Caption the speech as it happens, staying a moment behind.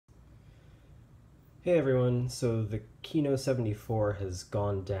Hey everyone, so the Kino 74 has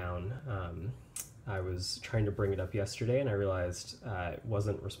gone down. I was trying to bring it up yesterday and I realized it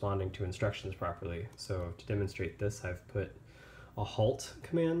wasn't responding to instructions properly. So to demonstrate this, I've put a halt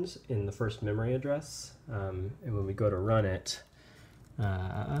command in the first memory address. And when we go to run it,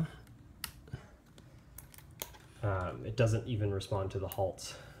 it doesn't even respond to the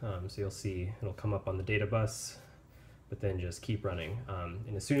halt. So you'll see it'll come up on the data bus, but then just keep running.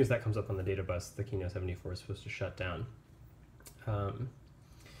 And as soon as that comes up on the data bus, the Kino 74 is supposed to shut down. So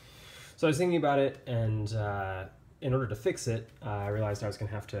I was thinking about it, and in order to fix it, I realized I was going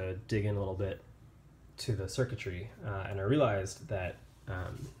to have to dig in a little bit to the circuitry, and I realized that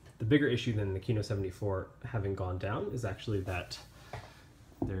the bigger issue than the Kino 74 having gone down is actually that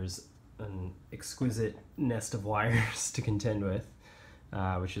there's an exquisite nest of wires to contend with,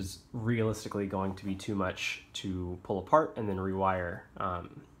 which is realistically going to be too much to pull apart and then rewire.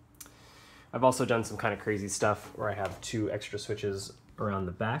 I've also done some kind of crazy stuff where I have two extra switches around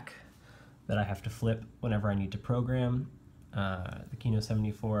the back that I have to flip whenever I need to program the Kino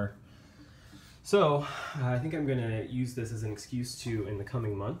 74. So I think I'm going to use this as an excuse to, in the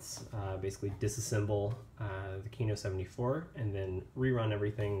coming months, basically disassemble the Kino 74 and then rerun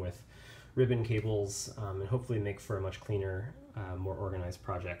everything with ribbon cables, and hopefully make for a much cleaner, more organized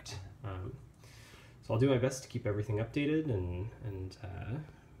project. So I'll do my best to keep everything updated and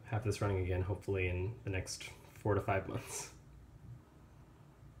have this running again hopefully in the next 4 to 5 months.